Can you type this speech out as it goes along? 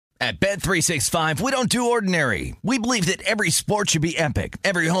At Bet365, we don't do ordinary. We believe that every sport should be epic.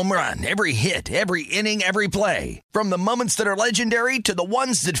 Every home run, every hit, every inning, every play. From the moments that are legendary to the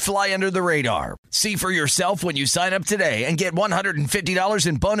ones that fly under the radar. See for yourself when you sign up today and get $150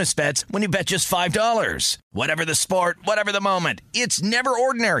 in bonus bets when you bet just $5. Whatever the sport, whatever the moment, it's never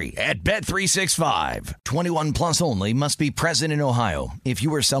ordinary at Bet365. 21 plus only. Must be present in Ohio. If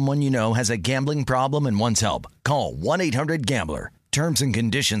you or someone you know has a gambling problem and wants help, call 1-800-GAMBLER. Terms and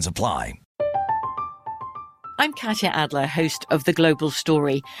conditions apply. I'm Katya Adler, host of The Global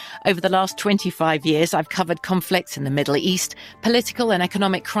Story. Over the last 25 years, I've covered conflicts in the Middle East, political and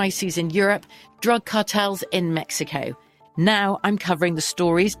economic crises in Europe, drug cartels in Mexico. Now I'm covering the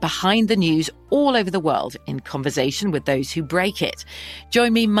stories behind the news all over the world in conversation with those who break it.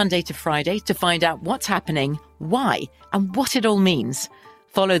 Join me Monday to Friday to find out what's happening, why, and what it all means.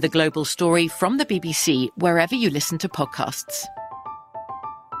 Follow The Global Story from the BBC wherever you listen to podcasts.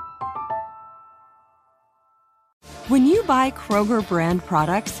 When you buy Kroger brand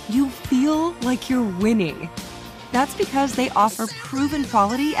products, you feel like you're winning. That's because they offer proven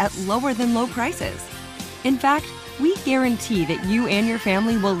quality at lower than low prices. In fact, we guarantee that you and your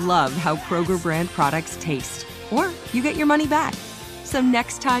family will love how Kroger brand products taste, or you get your money back. So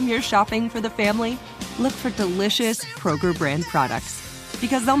next time you're shopping for the family, look for delicious Kroger brand products,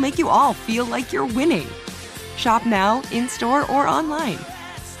 because they'll make you all feel like you're winning. Shop now, in-store, or online.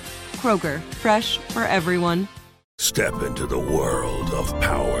 Kroger, fresh for everyone. Step into the world of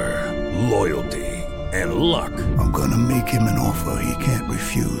power, loyalty, and luck. I'm gonna make him an offer he can't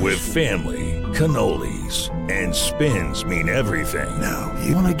refuse. With family, cannolis, and spins mean everything. Now,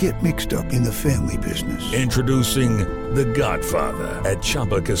 you wanna get mixed up in the family business. Introducing The Godfather at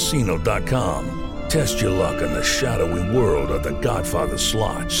ChumbaCasino.com. Test your luck in the shadowy world of The Godfather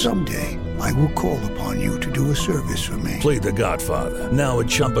slot. Someday, I will call upon you to do a service for me. Play The Godfather, now at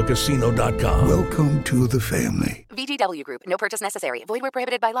ChumbaCasino.com. Welcome to the family. VGW Group. No purchase necessary. Void where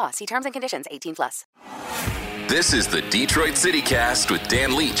prohibited by law. See terms and conditions. 18 plus. This is the Detroit City Cast with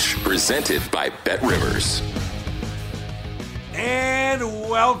Dan Leach, presented by Bet Rivers. And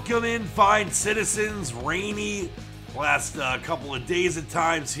welcome in, fine citizens. Rainy last couple of days at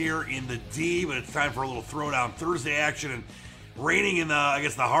times here in the D, but it's time for a little Throwdown Thursday action and raining in the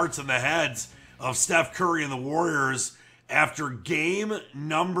hearts and the heads of Steph Curry and the Warriors after game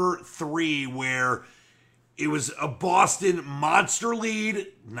number 3, where it was a Boston monster lead,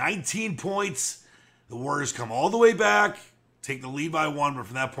 19 points. The Warriors come all the way back, take the lead by 1, but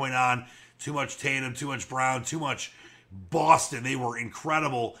from that point on, too much Tatum, too much Brown, too much Boston. They were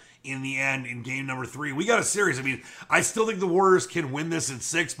incredible in the end in game number 3. We got a series. I mean, I still think the Warriors can win this in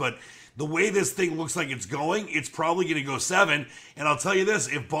 6, but the way this thing looks like it's going, it's probably going to go 7. And I'll tell you this,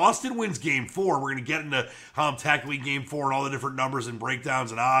 if Boston wins game 4, we're going to get into how I'm tackling game 4 and all the different numbers and breakdowns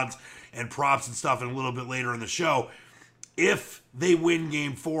and odds and props and stuff in a little bit later in the show. If they win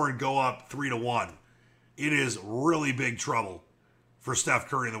game 4 and go up 3-1, it is really big trouble for Steph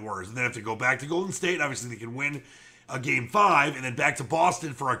Curry and the Warriors. And then have to go back to Golden State. Obviously, they can win a game 5 and then back to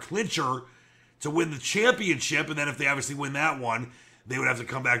Boston for a clincher to win the championship. And then if they obviously win that one, they would have to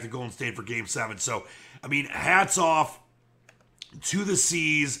come back to Golden State for game 7. So, I mean, hats off to the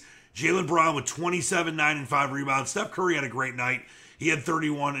C's. Jaylen Brown with 27, 9, and 5 rebounds. Steph Curry had a great night. He had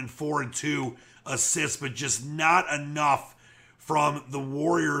 31 and 4 and 2 assists, but just not enough from the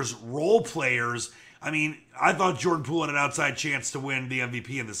Warriors role players. I mean, I thought Jordan Poole had an outside chance to win the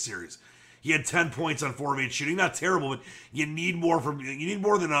MVP in this series. He had 10 points on 4 of 8 shooting. Not terrible, but you need more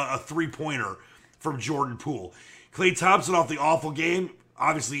than a three-pointer from Jordan Poole. Klay Thompson off the awful game,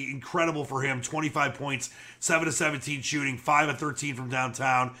 obviously incredible for him. 25 points, 7 of 17 shooting, 5 of 13 from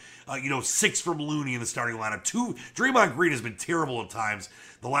downtown. 6 from Looney in the starting lineup. Draymond Green has been terrible at times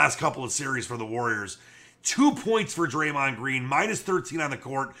the last couple of series for the Warriors. 2 points for Draymond Green, minus 13 on the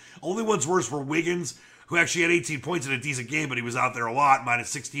court. Only ones worse were Wiggins, who actually had 18 points in a decent game, but he was out there a lot, minus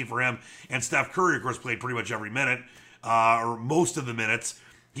 16 for him. And Steph Curry, of course, played pretty much every minute, or most of the minutes.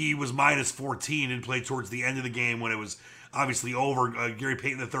 He was minus 14 and played towards the end of the game when it was obviously over. Gary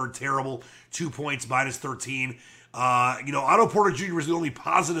Payton III, terrible. 2 points, minus 13. Otto Porter Jr. was the only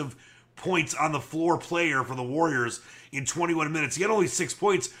positive points on the floor player for the Warriors in 21 minutes. He had only 6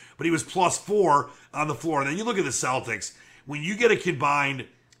 points, but he was plus 4 on the floor. And then you look at the Celtics. When you get a combined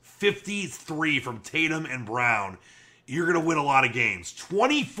 53 from Tatum and Brown, you're going to win a lot of games.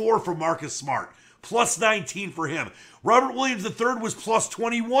 24 from Marcus Smart, plus 19 for him. Robert Williams III was plus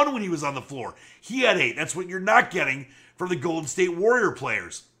 21 when he was on the floor. He had 8. That's what you're not getting from the Golden State Warrior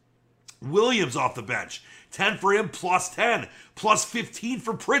players. Williams off the bench, 10 for him, plus 10, plus 15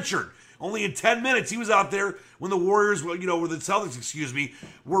 for Pritchard. Only in 10 minutes, he was out there when the Warriors, were the Celtics,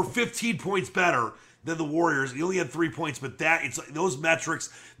 were 15 points better than the Warriors. He only had 3 points, but it's those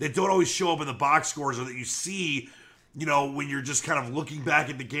metrics that don't always show up in the box scores or that you see, when you're just kind of looking back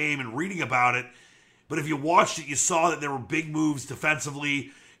at the game and reading about it. But if you watched it, you saw that there were big moves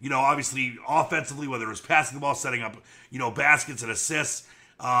defensively, obviously offensively, whether it was passing the ball, setting up, baskets and assists.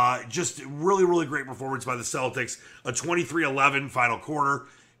 Just really, really great performance by the Celtics. A 23-11 final quarter.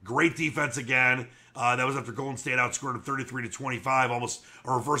 Great defense again. That was after Golden State outscored them 33-25, almost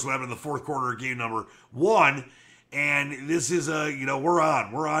a reverse what happened in the fourth quarter of game number 1. And this is we're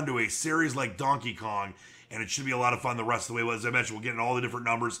on to a series like Donkey Kong, and it should be a lot of fun the rest of the way. As I mentioned, we'll get into all the different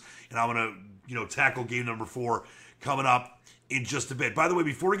numbers, and I'm going to tackle game number 4 coming up in just a bit. By the way,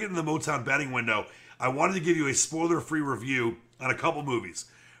 before we get into the Motown betting window, I wanted to give you a spoiler-free review on a couple movies.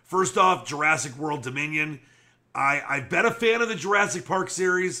 First off, Jurassic World Dominion. I've been a fan of the Jurassic Park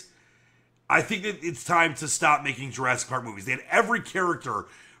series. I think that it's time to stop making Jurassic Park movies. They had every character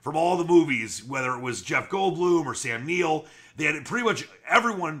from all the movies, whether it was Jeff Goldblum or Sam Neill. They had pretty much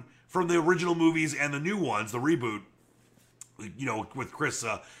everyone from the original movies and the new ones, the reboot, with Chris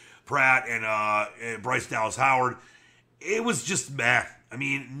Pratt and Bryce Dallas Howard. It was just meh. I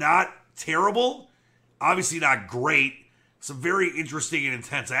mean, not terrible, obviously not great. Some very interesting and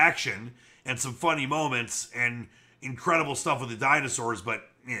intense action and some funny moments and incredible stuff with the dinosaurs, but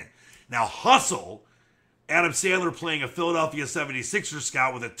Now, Hustle, Adam Sandler playing a Philadelphia 76ers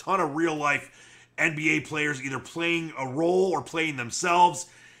scout with a ton of real-life NBA players either playing a role or playing themselves.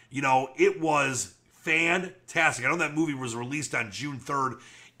 It was fantastic. I know that movie was released on June 3rd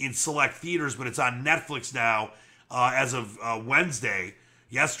in select theaters, but it's on Netflix now as of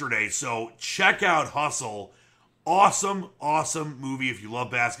yesterday. So check out Hustle. Awesome movie. If you love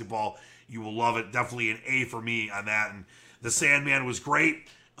basketball, you will love it. Definitely an A for me on that. And The Sandman was great.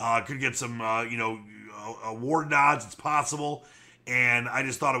 Could get some, award nods. It's possible. And I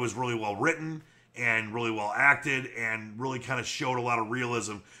just thought it was really well written and really well acted and really kind of showed a lot of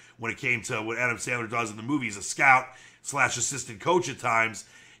realism when it came to what Adam Sandler does in the movie. He's a scout / assistant coach at times,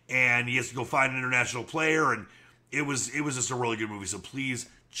 and he has to go find an international player. And it was just a really good movie. So please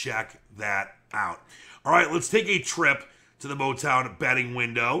check that out. All right, let's take a trip to the Motown betting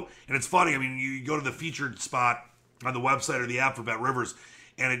window. And it's funny, you go to the featured spot on the website or the app for Bet Rivers,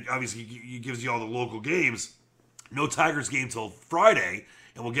 and it obviously gives you all the local games. No Tigers game till Friday,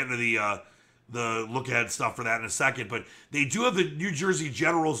 and we'll get into the look-ahead stuff for that in a second. But they do have the New Jersey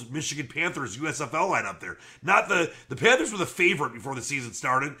Generals, Michigan Panthers, USFL line up there. Not the Panthers were the favorite before the season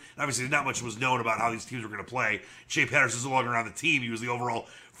started. And obviously, not much was known about how these teams were going to play. Shea Patterson's no longer on the team. He was the overall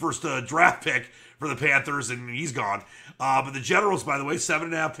first draft pick for the Panthers, and he's gone. But the Generals, by the way,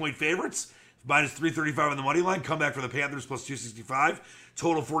 7.5-point favorites, minus 335 on the money line. Comeback for the Panthers, plus 265.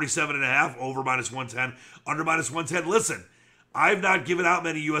 Total 47.5, over minus 110, under minus 110. Listen, I've not given out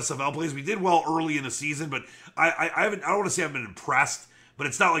many USFL plays. We did well early in the season, but I don't want to say I've been impressed, but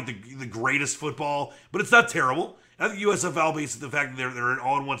it's not like the greatest football, but it's not terrible. I think USFL, based on the fact that they're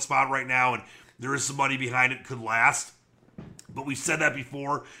all in one spot right now, and there is some money behind it, could last. But we've said that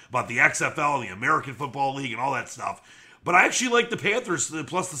before about the XFL and the American Football League and all that stuff. But I actually like the Panthers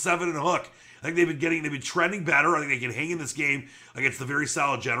plus the 7 and a hook. I think they've been trending better. I think they can hang in this game against the very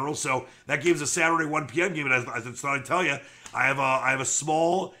solid Generals. So that game's a Saturday 1 p.m. game, and I thought I'd tell you, I have a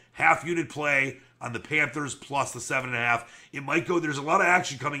small half-unit play on the Panthers plus the 7.5. It might go. There's a lot of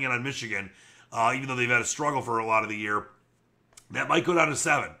action coming in on Michigan, even though they've had a struggle for a lot of the year. That might go down to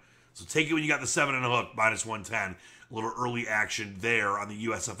 7. So take it when you got the 7 and a hook, minus 110. A little early action there on the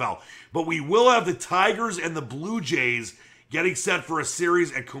USFL. But we will have the Tigers and the Blue Jays getting set for a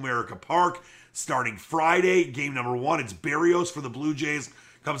series at Comerica Park starting Friday. Game number 1, it's Berrios for the Blue Jays.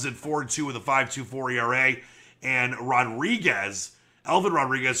 Comes in 4-2 with a 5.24 ERA. And Elvin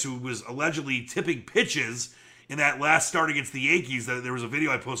Rodriguez, who was allegedly tipping pitches in that last start against the Yankees. There was a video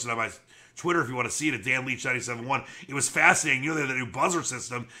I posted on my Twitter if you want to see it at Dan Leach 97.1. It was fascinating. They had the new buzzer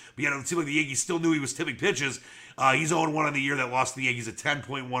system, but yet it seemed like the Yankees still knew he was tipping pitches. He's 0-1 on the year. That lost the Yankees at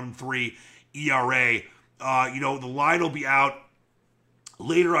 10.13 ERA. The line will be out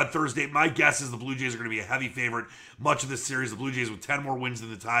later on Thursday. My guess is the Blue Jays are going to be a heavy favorite much of this series. The Blue Jays with 10 more wins than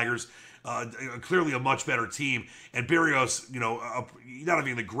the Tigers. Clearly a much better team. And Berrios, not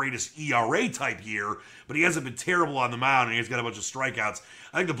having the greatest ERA type year, but he hasn't been terrible on the mound, and he's got a bunch of strikeouts.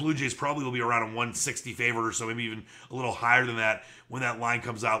 I think the Blue Jays probably will be around a 160 favorite or so, maybe even a little higher than that when that line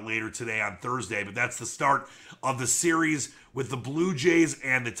comes out later today on Thursday. But that's the start of the series with the Blue Jays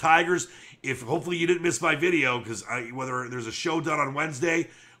and the Tigers. If hopefully you didn't miss my video, because whether there's a show done on Wednesday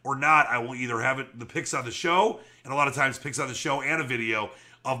or not, I will either have the picks on the show, and a lot of times picks on the show and a video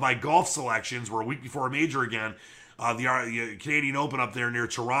of my golf selections. We're a week before a major again, the Canadian Open up there near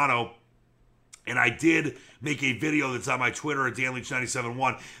Toronto. And I did make a video that's on my Twitter at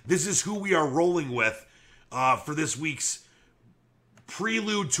DanLeach971. This is who we are rolling with for this week's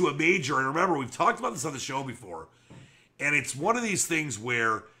prelude to a major. And remember, we've talked about this on the show before. And it's one of these things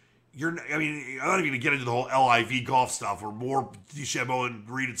where I'm not even going to get into the whole LIV golf stuff where more DeChambeau and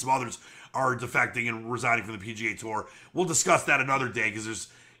Reed and some others are defecting and resigning from the PGA Tour. We'll discuss that another day because there's,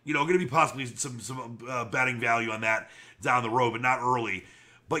 going to be possibly some betting value on that down the road, but not early.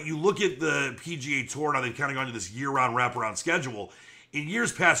 But you look at the PGA Tour, now they've kind of gone to this year-round wraparound schedule. In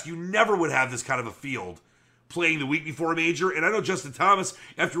years past, you never would have this kind of a field playing the week before a major. And I know Justin Thomas,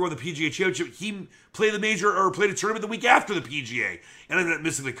 after he won the PGA Championship, he played the major or played a tournament the week after the PGA. And ended up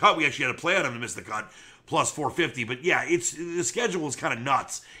missing the cut. We actually had to play on him to miss the cut, plus 450. But yeah, the schedule is kind of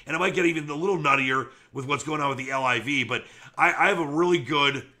nuts. And it might get even a little nuttier with what's going on with the LIV. But I have a really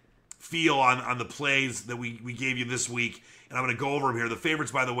good feel on the plays that we gave you this week. And I'm going to go over them here. The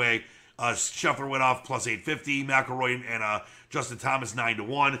favorites, by the way, Scheffler went off plus 850. McIlroy and Justin Thomas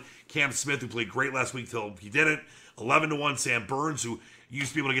 9-1. Cam Smith, who played great last week till he didn't, 11-1. Sam Burns, who used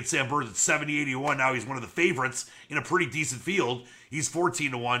to be able to get Sam Burns at 70-81. Now he's one of the favorites in a pretty decent field. He's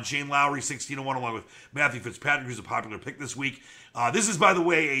 14-1. Shane Lowry 16-1, along with Matthew Fitzpatrick, who's a popular pick this week. This is, by the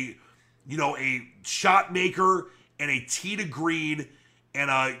way, a shot maker and a tee to green, and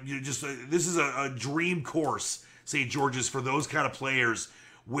this is a dream course, St. George's, for those kind of players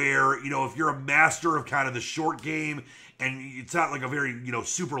where, if you're a master of kind of the short game and it's not like a very,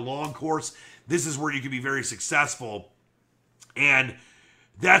 super long course, this is where you can be very successful. And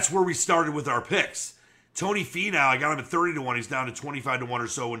that's where we started with our picks. Tony Finau, I got him at 30-1. He's down to 25-1 or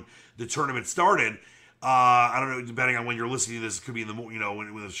so when the tournament started. I don't know, depending on when you're listening to this, it could be in the,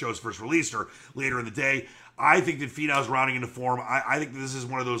 when the show's first released or later in the day. I think that Finau's rounding into form. I think that this is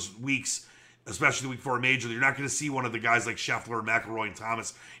one of those weeks, especially the week before a major, that you're not going to see one of the guys like Scheffler, McIlroy, and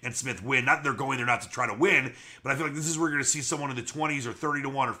Thomas and Smith win. Not that they're going there not to try to win, but I feel like this is where you're going to see someone in the 20s or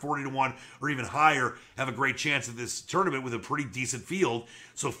 30-1 or 40-1 or even higher have a great chance at this tournament with a pretty decent field.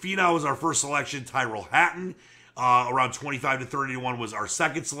 So Finau was our first selection. Tyrrell Hatton, around 25-30-1 was our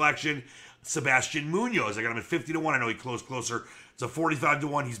second selection. Sebastian Munoz, I got him at 50-1. I know he closed closer to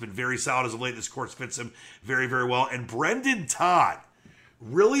 45-1. He's been very solid as of late. This course fits him very, very well. And Brendan Todd,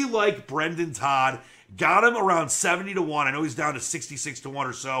 really like Brendan Todd. Got him around 70-1. I know he's down to 66-1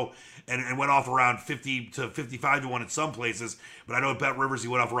 or so and went off around 50 to 55-1 in some places. But I know at Bet Rivers he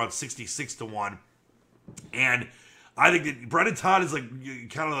went off around 66-1. And I think that Brendan Todd is like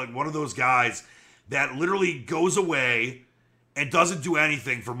kind of like one of those guys that literally goes away and doesn't do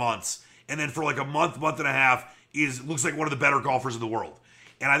anything for months. And then for like a month and a half, looks like one of the better golfers in the world.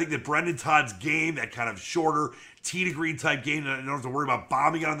 And I think that Brendan Todd's game, that kind of shorter tee to green type game, that I don't have to worry about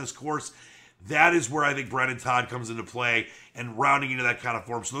bombing on this course, that is where I think Brendan Todd comes into play and rounding into that kind of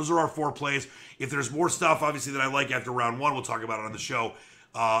form. So those are our four plays. If there's more stuff, obviously, that I like after round one, we'll talk about it on the show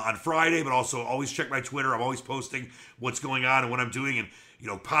on Friday. But also always check my Twitter. I'm always posting what's going on and what I'm doing, and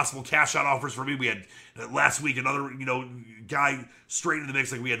possible cash out offers for me. We had last week another guy straight into the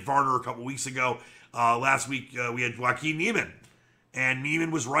mix, like we had Varner a couple weeks ago. Last week we had Joaquin Niemann, and Niemann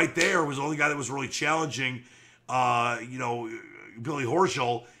was right there. Was the only guy that was really challenging Billy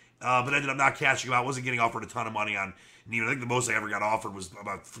Horschel, but ended up not cashing him out. Wasn't getting offered a ton of money on Niemann. I think the most I ever got offered was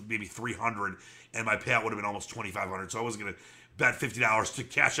about maybe $300, and my payout would have been almost $2,500. So I wasn't going to bet $50 to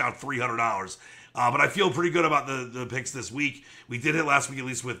cash out $300. But I feel pretty good about the picks this week. We did it last week, at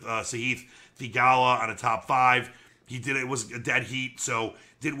least with Sahith Theegala on a top five. It was a dead heat, so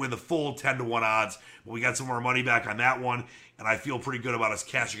didn't win the full 10-1 odds. But we got some of our money back on that one, and I feel pretty good about us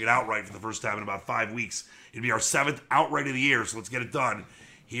cashing it outright for the first time in about 5 weeks. It'd be our 7th outright of the year, so let's get it done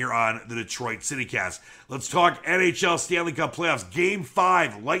here on the Detroit CityCast. Let's talk NHL Stanley Cup playoffs. Game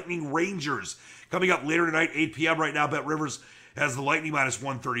 5, Lightning Rangers. Coming up later tonight, 8 p.m. right now, Bet Rivers has the Lightning minus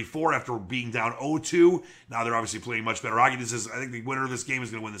 134 after being down 0-2. Now they're obviously playing much better hockey. I think the winner of this game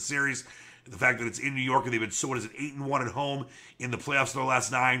is going to win the series. The fact that it's in New York and they've been so, 8-1 at home in the playoffs in their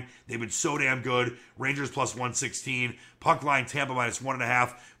last 9. They've been so damn good. Rangers plus 116. Puck line Tampa minus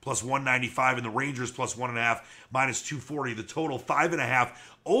 1.5 plus 195. And the Rangers plus 1.5 minus 240. The total 5.5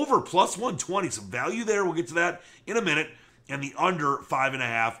 over plus 120. Some value there. We'll get to that in a minute. And the under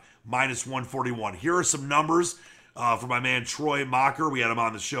 5.5 minus 141. Here are some numbers for my man Troy Mocker. We had him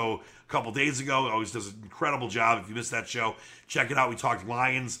on the show a couple days ago. He always does an incredible job. If you missed that show, check it out. We talked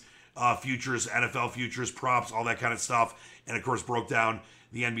Lions futures, NFL futures, props, all that kind of stuff. And, of course, broke down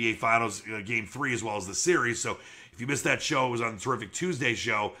the NBA Finals Game 3 as well as the series. So if you missed that show, it was on the Terrific Tuesday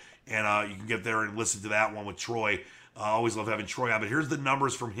show. And you can get there and listen to that one with Troy Always love having Troy on. But here's the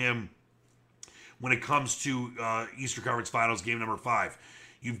numbers from him when it comes to Eastern Conference Finals game number 5.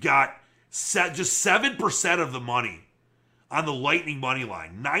 You've got just 7% of the money on the Lightning money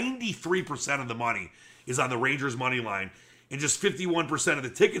line. 93% of the money is on the Rangers money line. And just 51% of the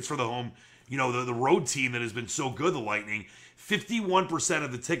tickets for the home, the road team that has been so good, the Lightning, 51%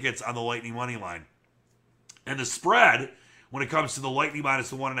 of the tickets on the Lightning money line. And the spread, when it comes to the Lightning minus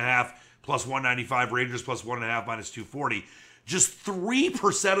the 1.5, plus 195, Rangers plus 1.5, minus 240, just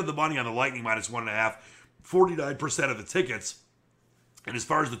 3% of the money on the Lightning minus 1.5, 49% of the tickets. And as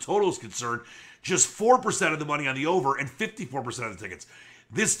far as the total is concerned, just 4% of the money on the over and 54% of the tickets.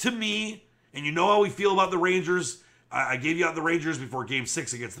 This to me, and you know how we feel about the Rangers. I gave you out the Rangers before Game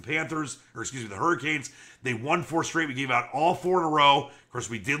 6 against the Panthers, the Hurricanes. They won 4 straight. We gave out all 4 in a row. Of course,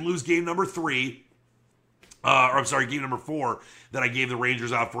 we did lose game number 3. Game number 4 that I gave the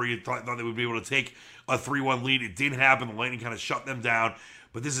Rangers out for you. Thought they would be able to take a 3-1 lead. It didn't happen. The Lightning kind of shut them down.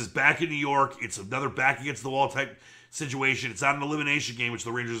 But this is back in New York. It's another back against the wall type situation. It's not an elimination game, which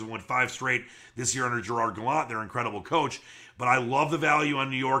the Rangers have won 5 straight this year under Gerard Gallant, their incredible coach. But I love the value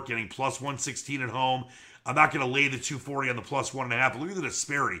on New York, getting plus 116 at home. I'm not going to lay the 240 on the plus 1.5, but look at the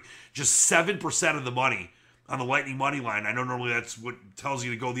disparity. Just 7% of the money on the Lightning money line. I know normally that's what tells you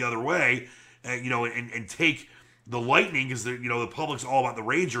to go the other way, and take the Lightning, because the public's all about the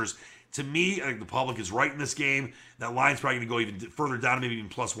Rangers. To me, I think the public is right in this game. That line's probably going to go even further down, maybe even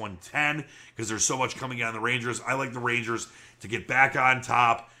plus 110, because there's so much coming out on the Rangers. I like the Rangers to get back on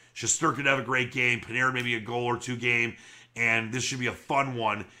top. Shesterkin could have a great game. Panarin maybe a goal or 2 game. And this should be a fun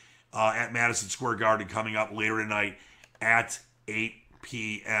one at Madison Square Garden coming up later tonight at 8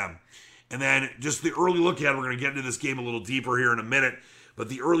 p.m. And then just the early look ahead. We're going to get into this game a little deeper here in a minute. But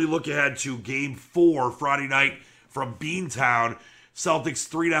the early look ahead to Game 4 Friday night from Beantown. Celtics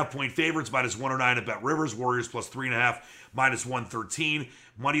 3.5-point favorites, minus 109 at Bet Rivers. Warriors plus 3.5, minus 113.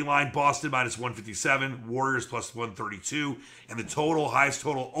 Money line, Boston minus 157. Warriors plus 132. And the total, highest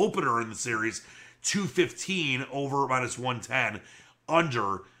total opener in the series, 215 over minus 110,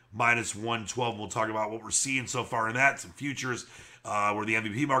 under minus 112. We'll talk about what we're seeing so far in that, some futures, where the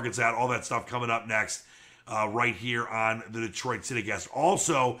MVP market's at, all that stuff coming up next right here on the Detroit CityCast.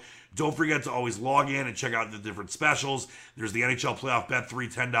 Also, don't forget to always log in and check out the different specials. There's the NHL Playoff Bet,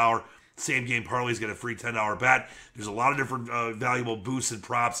 $3 $10. Same game parlays, get a free $10 bet. There's a lot of different valuable boosts and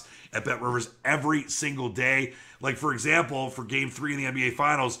props at Bet Rivers every single day. Like, for example, for Game 3 in the NBA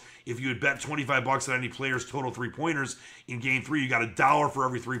Finals, if you had bet $25 on any player's total 3-pointers in Game 3, you got $1 for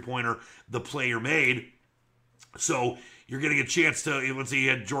every 3-pointer the player made. So you're getting a chance to, let's say you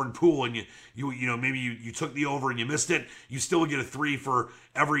had Jordan Poole and you took the over and you missed it, you still would get a 3 for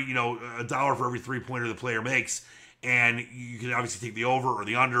every, $1 for every 3-pointer the player makes. And you can obviously take the over or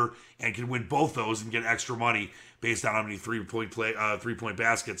the under and can win both those and get extra money based on how many 3-point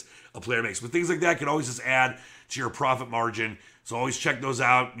baskets a player makes. But things like that can always just add to your profit margin. So always check those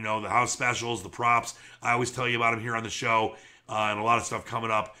out. The house specials, the props. I always tell you about them here on the show, and a lot of stuff coming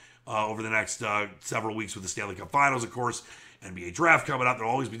up over the next several weeks with the Stanley Cup Finals, of course. NBA Draft coming up.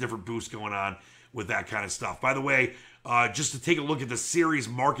 There'll always be different boosts going on with that kind of stuff. By the way, just to take a look at the series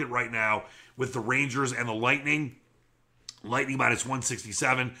market right now with the Rangers and the Lightning. Lightning minus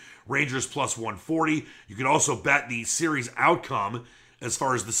 167, Rangers plus 140. You can also bet the series outcome as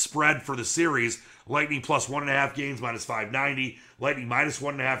far as the spread for the series. Lightning plus 1.5 games, minus 590. Lightning minus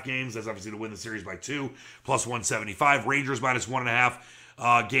 1.5 games, that's obviously to win the series by 2, plus 175. Rangers minus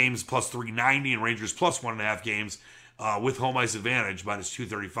 1.5 games, plus 390. And Rangers plus 1.5 games with home ice advantage, minus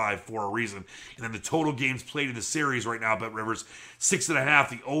 235 for a reason. And then the total games played in the series right now, Bet Rivers, 6.5.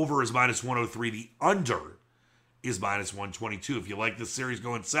 The over is minus 103. The under is minus 122. If you like this series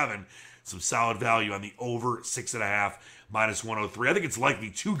going 7, some solid value on the over 6.5, minus 103. I think it's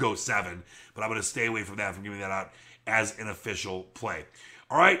likely to go 7, but I'm going to stay away from that, from giving that out as an official play.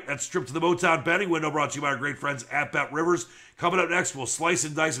 All right, that's Trip to the Motown Betting Window, brought to you by our great friends at Bet Rivers. Coming up next, we'll slice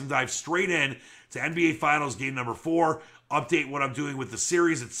and dice and dive straight in to NBA Finals game number 4, update what I'm doing with the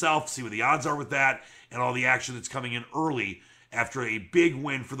series itself, see what the odds are with that, and all the action that's coming in early after a big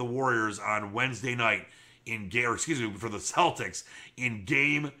win for the Warriors on Wednesday night for the Celtics in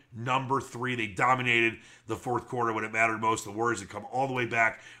game number 3. They dominated the fourth quarter when it mattered most. The Warriors had come all the way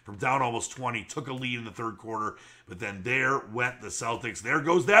back from down almost 20, took a lead in the third quarter, but then there went the Celtics. There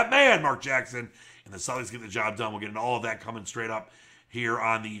goes that man, Mark Jackson, and the Celtics get the job done. We'll get into all of that coming straight up here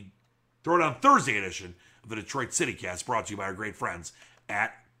on the Throwdown Thursday edition of the Detroit CityCast, brought to you by our great friends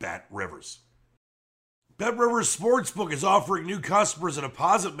at Bet Rivers. Bet Rivers Sportsbook is offering new customers a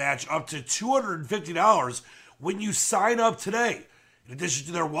deposit match up to $250 when you sign up today. In addition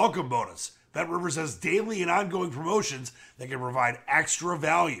to their welcome bonus, BetRivers has daily and ongoing promotions that can provide extra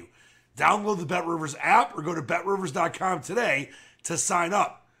value. Download the BetRivers app or go to BetRivers.com today to sign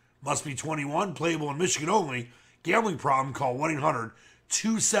up. Must be 21, playable in Michigan only. Gambling problem, call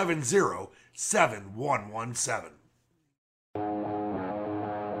 1-800-270-7117.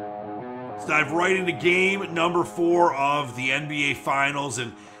 Let's dive right into game number 4 of the NBA Finals.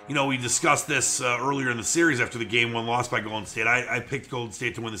 And, we discussed this earlier in the series after the game 1 loss by Golden State. I picked Golden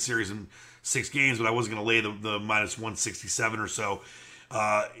State to win the series in 6 games, but I wasn't going to lay the minus 167 or so.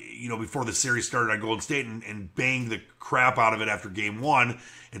 Before the series started on Golden State and banged the crap out of it after game 1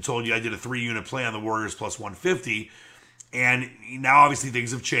 and told you I did a 3-unit play on the Warriors plus 150. And now obviously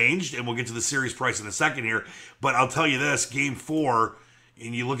things have changed, and we'll get to the series price in a second here. But I'll tell you this, game 4,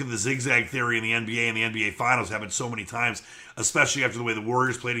 and you look at the zigzag theory in the NBA, and the NBA Finals happened so many times, especially after the way the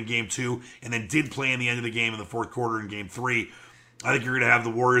Warriors played in game 2 and then did play in the end of the game in the fourth quarter in game 3. I think you're going to have the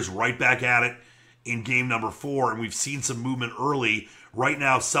Warriors right back at it in game number 4, and we've seen some movement early. Right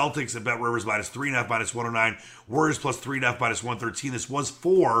now, Celtics at BetRivers minus 3.5, minus 109. Warriors plus 3.5, minus 113. This was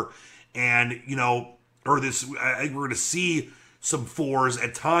 4, and, I think we're going to see some 4s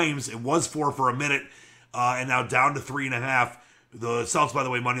at times. It was 4 for a minute, and now down to 3.5. The Celtics, by the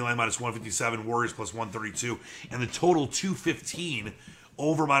way, money line minus 157, Warriors plus 132, and the total 215,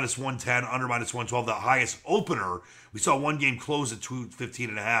 over minus 110, under minus 112, the highest opener. We saw one game close at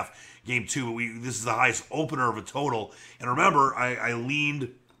 215.5, game 2, but this is the highest opener of a total. And remember, I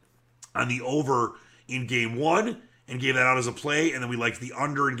leaned on the over in game 1 and gave that out as a play, and then we liked the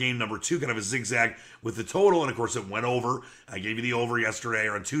under in game number 2, kind of a zigzag with the total, and of course it went over. I gave you the over yesterday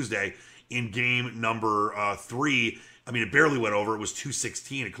or on Tuesday in game number 3. I mean, it barely went over. It was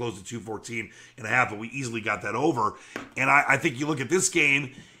 216. It closed at 214.5, but we easily got that over. And I think you look at this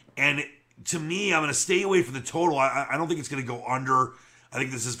game, and to me, I'm going to stay away from the total. I don't think it's going to go under. I think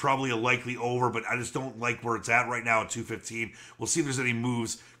this is probably a likely over, but I just don't like where it's at right now at 215. We'll see if there's any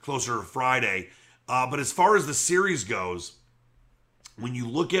moves closer to Friday. But as far as the series goes, when you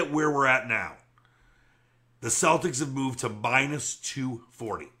look at where we're at now, the Celtics have moved to minus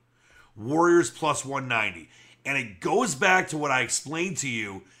 240. Warriors plus 190. And it goes back to what I explained to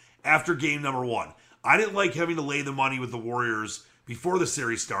you after game number 1. I didn't like having to lay the money with the Warriors before the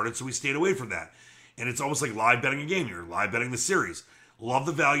series started, so we stayed away from that. And it's almost like live betting a game. You're live betting the series. Love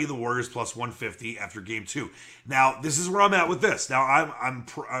the value of the Warriors plus 150 after game 2. Now, this is where I'm at with this. Now, I'm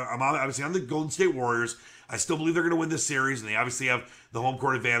obviously on the Golden State Warriors. I still believe they're going to win this series, and they obviously have the home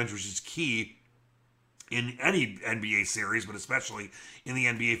court advantage, which is key in any NBA series, but especially in the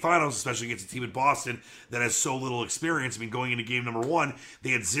NBA Finals, especially against a team in Boston that has so little experience. I mean, going into game number 1,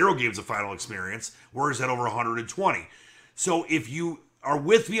 they had 0 games of final experience. Warriors had over 120. So if you are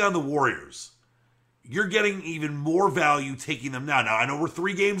with me on the Warriors, you're getting even more value taking them now. Now, I know we're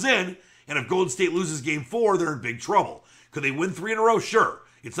 3 games in, and if Golden State loses game 4, they're in big trouble. Could they win 3 in a row? Sure.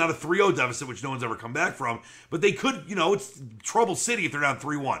 It's not a 3-0 deficit, which no one's ever come back from, but they could, it's trouble city if they're down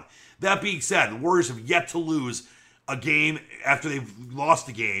 3-1. That being said, the Warriors have yet to lose a game after they've lost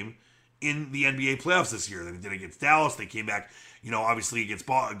a game in the NBA playoffs this year. They did against Dallas. They came back, obviously against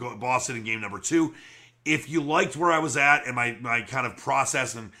Boston in game number 2. If you liked where I was at and my kind of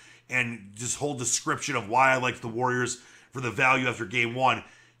process and just whole description of why I liked the Warriors for the value after game 1,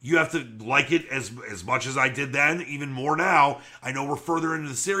 you have to like it as much as I did then, even more now. I know we're further into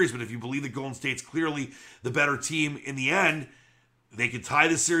the series, but if you believe that Golden State's clearly the better team in the end, they can tie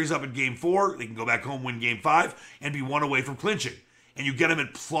this series up in game 4. They can go back home, win game 5, and be 1 away from clinching. And you get them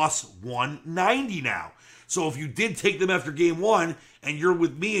at plus 190 now. So if you did take them after game 1, and you're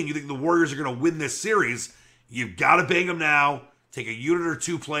with me and you think the Warriors are going to win this series, you've got to bang them now. Take a unit or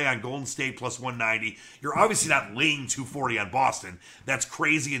 2 play on Golden State plus 190. You're obviously not laying 240 on Boston. That's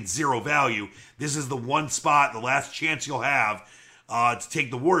crazy and 0 value. This is the one spot, the last chance you'll have to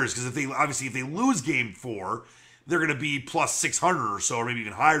take the Warriors. Because if they lose game 4, they're going to be plus 600 or so, or maybe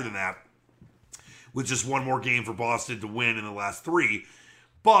even higher than that, with just one more game for Boston to win in the last 3.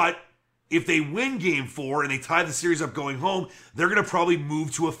 But if they win game 4 and they tie the series up going home, they're going to probably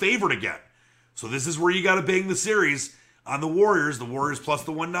move to a favorite again. So this is where you got to bang the series on the Warriors plus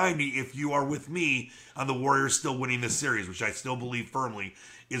the 190, if you are with me on the Warriors still winning this series, which I still believe firmly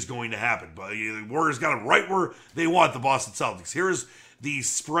is going to happen. But the Warriors got it right where they want the Boston Celtics. Here's the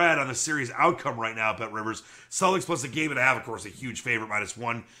spread on the series outcome right now at BetRivers. Celtics plus 1.5, of course, a huge favorite, minus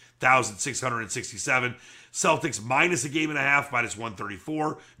 1,667. Celtics minus 1.5, minus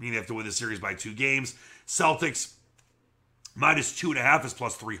 134, meaning they have to win the series by 2 games. Celtics minus 2.5 is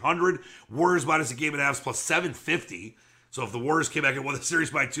plus 300. Warriors minus 1.5 is plus 750. So if the Warriors came back and won the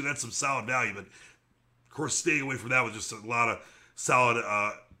series by 2, that's some solid value. But, of course, staying away from that was just a lot of solid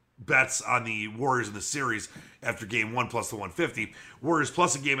bets on the Warriors in the series after game 1 plus the 150. Warriors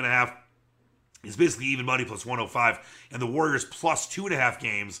plus a game and a half is basically even money plus 105. And the Warriors plus 2.5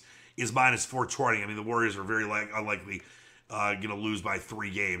 games is minus 420. I mean, the Warriors are very unlikely going to lose by 3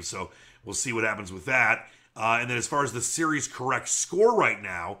 games. So we'll see what happens with that. And then as far as the series correct score right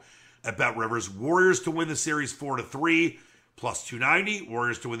now at BetRivers, Warriors to win the series 4-3 plus 290.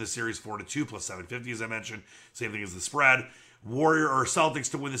 Warriors to win the series 4-2 plus 750, as I mentioned. Same thing as the spread. Celtics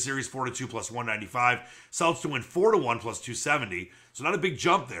to win the series 4-2 plus 195. Celtics to win 4-1 plus 270. So not a big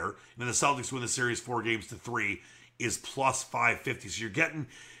jump there. And then the Celtics to win the series 4-3 is plus 550. So you're getting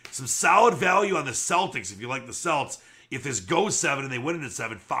some solid value on the Celtics if you like the Celts. If this goes 7 and they win it at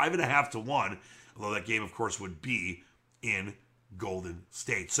 7, 5.5 to 1. Although that game, of course, would be in Golden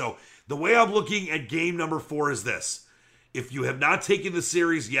State. So the way I'm looking at game number 4 is this. If you have not taken the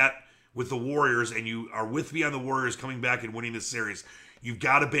series yet with the Warriors and you are with me on the Warriors coming back and winning this series, you've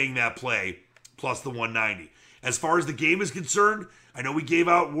got to bang that play plus the 190. As far as the game is concerned, I know we gave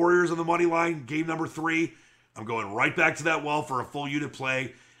out Warriors on the money line, game number 3. I'm going right back to that well for a full unit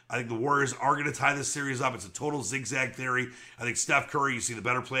play. I think the Warriors are going to tie this series up. It's a total zigzag theory. I think Steph Curry, you see the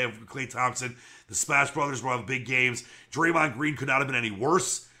better play of Klay Thompson. The Splash Brothers will have big games. Draymond Green could not have been any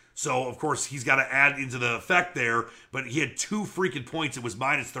worse. So, of course, he's got to add into the effect there. But he had 2 freaking points. It was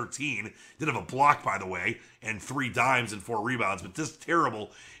minus 13. Did have a block, by the way, and 3 dimes and 4 rebounds. But just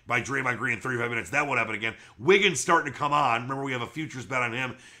terrible by Draymond Green in 35 minutes. That won't happen again. Wiggins starting to come on. Remember, we have a futures bet on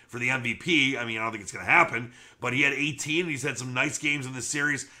him for the MVP. I mean, I don't think it's going to happen. But he had 18, and he's had some nice games in this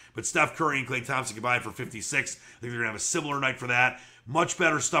series. But Steph Curry and Klay Thompson combined for 56. I think they're going to have a similar night for that. Much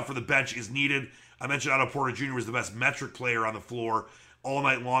better stuff for the bench is needed. I mentioned Otto Porter Jr. was the best metric player on the floor all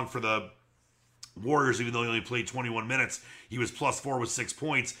night long for the Warriors, even though he only played 21 minutes. He was +4 with 6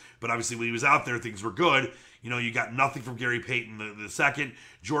 points. But obviously when he was out there, things were good. You know, you got nothing from Gary Payton the second.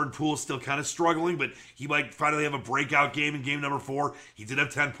 Jordan Poole is still kind of struggling, but he might finally have a breakout game in game number 4. He did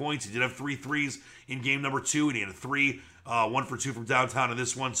have 10 points. He did have 3 threes in game number 2, and he had a 3, 1 for 2 from downtown in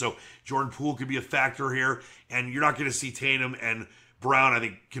this one. So Jordan Poole could be a factor here. And you're not going to see Tatum and Brown, I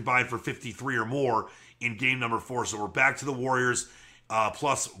think, combined for 53 or more in game number 4. So we're back to the Warriors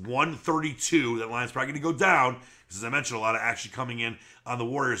plus 132. That line's probably going to go down because, as I mentioned, a lot of action coming in on the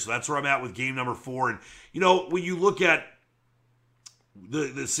Warriors. So that's where I'm at with game number 4. And, you know, when you look at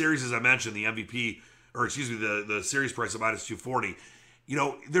the series, as I mentioned, the MVP, or excuse me, the series price of minus 240, you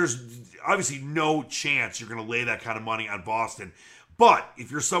know, there's obviously no chance you're going to lay that kind of money on Boston. But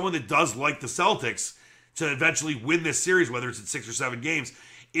if you're someone that does like the Celtics to eventually win this series, whether it's in 6 or 7 games,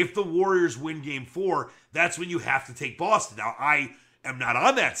 if the Warriors win game 4, that's when you have to take Boston. Now, I am not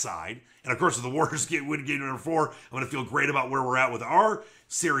on that side. And, of course, if the Warriors win game number 4, I'm going to feel great about where we're at with our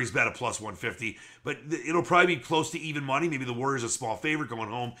series bet at plus 150. But it'll probably be close to even money. Maybe the Warriors are a small favorite going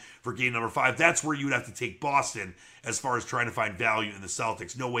home for game number 5. That's where you would have to take Boston as far as trying to find value in the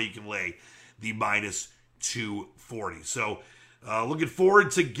Celtics. No way you can lay the minus 240. So, looking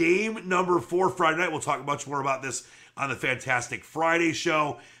forward to game number 4 Friday night. We'll talk much more about this on the Fantastic Friday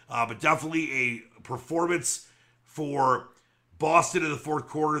show. But definitely a performance for Boston in the fourth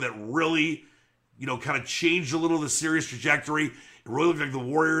quarter that really, you know, kind of changed a little of the series trajectory. It really looked like the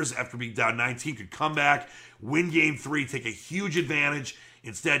Warriors, after being down 19, could come back, win game 3, take a huge advantage.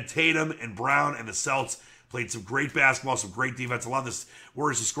 Instead, Tatum and Brown and the Celts played some great basketball, some great defense. A lot of this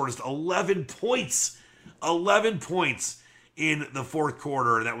Warriors have scored just 11 points. 11 points in the fourth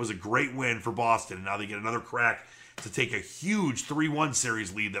quarter, and that was a great win for Boston. And now they get another crack to take a huge 3-1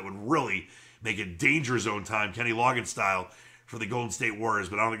 series lead that would really make it danger zone time, Kenny Loggins style, for the Golden State Warriors.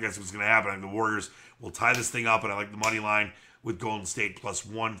 But I don't think that's what's going to happen. I think the Warriors will tie this thing up, and I like the money line with Golden State plus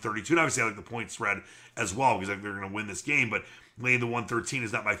 132. And obviously I like the point spread as well because I think they're going to win this game. But laying the 113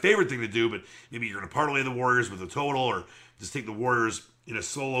 is not my favorite thing to do, but maybe you're going to parlay the Warriors with a total or just take the Warriors in a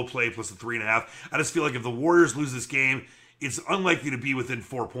solo play plus a 3.5. I just feel like if the Warriors lose this game, it's unlikely to be within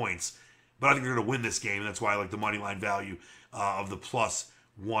 4 points. But I think they're going to win this game. And that's why I like the money line value of the plus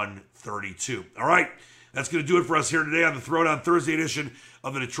 132. All right. That's going to do it for us here today on the Throwdown Thursday edition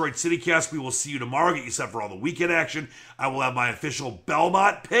of the Detroit City Cast. We will see you tomorrow. Get you set for all the weekend action. I will have my official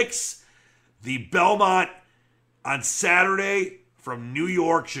Belmont picks. The Belmont on Saturday from New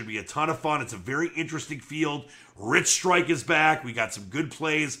York should be a ton of fun. It's a very interesting field. Rich Strike is back. We got some good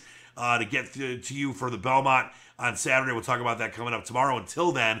plays to get to you for the Belmont on Saturday. We'll talk about that coming up tomorrow.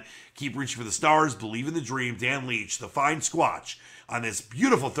 Until then, keep reaching for the stars. Believe in the dream. Dan Leach, the Fine Squatch, on this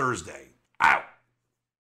beautiful Thursday. Out.